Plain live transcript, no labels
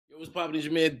What's poppin'? It's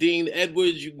your man Dean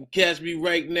Edwards. You can catch me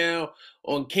right now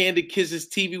on Candid Kisses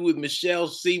TV with Michelle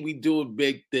C. We doing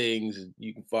big things.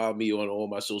 You can follow me on all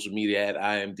my social media at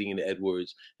I am Dean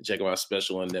Edwards and check out my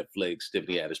special on Netflix.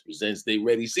 Tiffany Haddish Presents They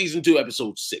Ready Season 2,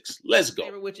 Episode 6. Let's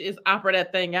go. Which is Opera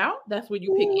That Thing Out. That's when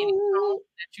you pick any song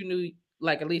that you knew,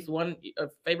 like at least one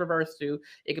favorite verse to.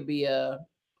 It could be a,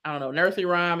 I don't know, nursery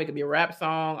rhyme. It could be a rap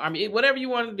song. I mean, whatever you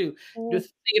want to do. Just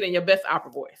sing it in your best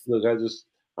opera voice. Look,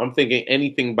 I'm thinking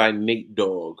anything by Nate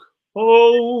Dogg.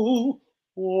 Oh,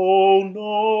 oh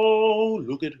no,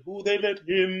 look at who they let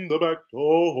in the back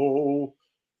door.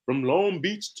 From Long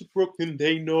Beach to Brooklyn,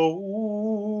 they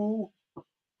know.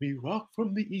 We rock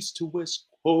from the east to west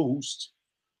coast.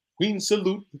 Queen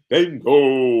salute, then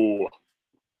go.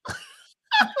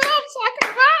 That's what I'm talking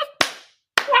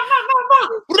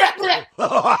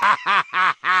about.